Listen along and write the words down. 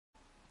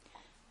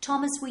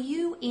Thomas, were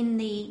you in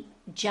the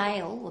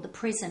jail or the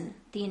prison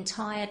the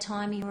entire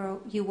time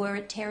you were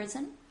at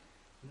Terezin?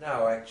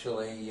 No,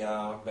 actually,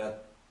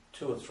 about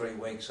 2 or 3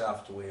 weeks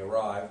after we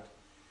arrived,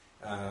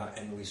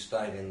 and we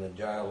stayed in the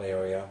jail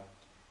area,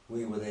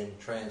 we were then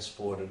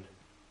transported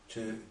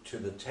to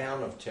the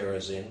town of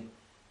Terezin,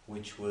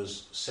 which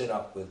was set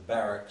up with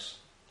barracks,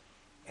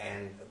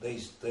 and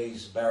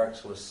these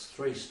barracks were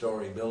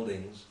 3-storey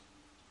buildings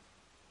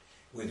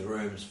with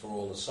rooms for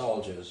all the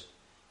soldiers,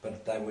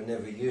 but they were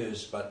never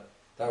used, but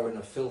they were in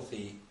a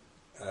filthy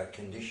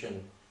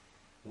condition.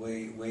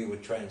 We were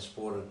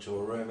transported to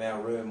a room.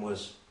 Our room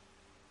was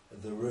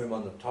the room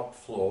on the top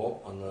floor,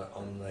 on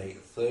the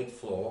 3rd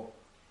floor,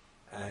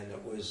 and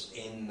it was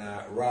in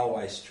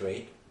Railway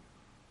Street,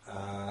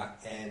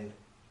 and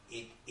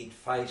it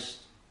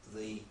faced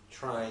the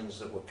trains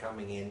that were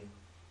coming in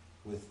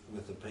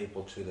with the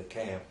people to the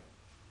camp.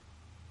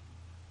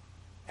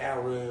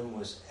 Our room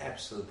was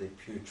absolutely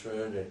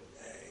putrid.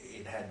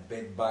 It had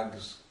bed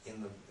bugs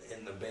in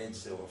the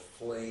beds. There were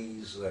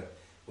fleas. The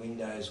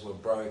windows were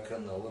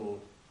broken. The little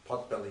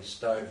potbelly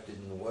stove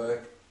didn't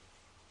work,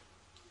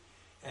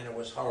 and it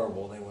was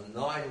horrible. There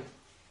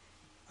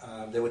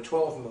were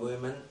 12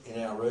 women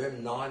in our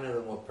room. 9 of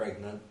them were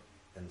pregnant,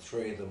 and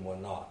 3 of them were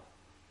not.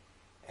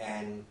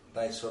 And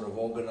they sort of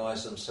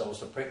organised themselves.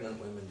 The pregnant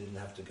women didn't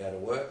have to go to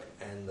work,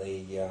 and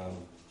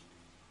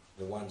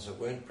the ones that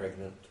weren't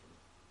pregnant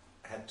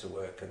had to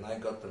work, and they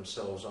got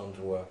themselves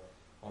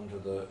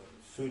onto the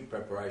food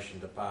preparation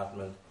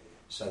department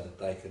so that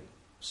they could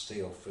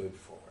steal food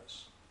for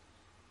us.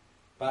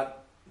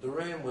 But the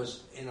room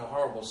was in a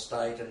horrible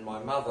state, and my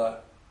mother,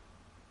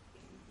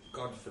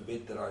 God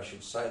forbid that I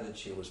should say that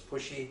she was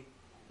pushy,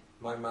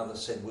 my mother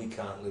said, "We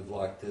can't live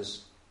like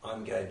this.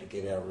 I'm going to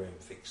get our room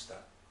fixed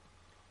up."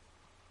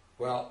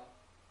 Well,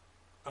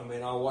 I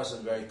mean, I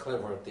wasn't very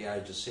clever at the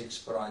age of 6,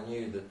 but I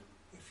knew that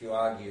if you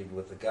argued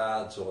with the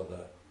guards or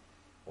the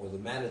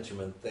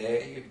management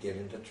there, you'd get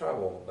into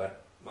trouble.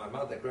 But my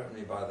mother grabbed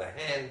me by the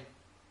hand,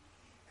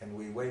 and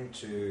we went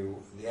to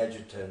the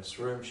adjutant's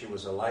room. She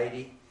was a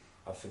lady.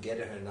 I forget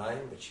her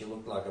name, but she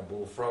looked like a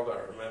bullfrog. I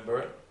remember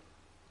it.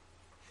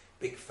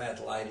 Big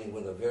fat lady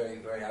with a very,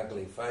 very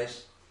ugly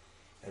face.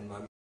 And my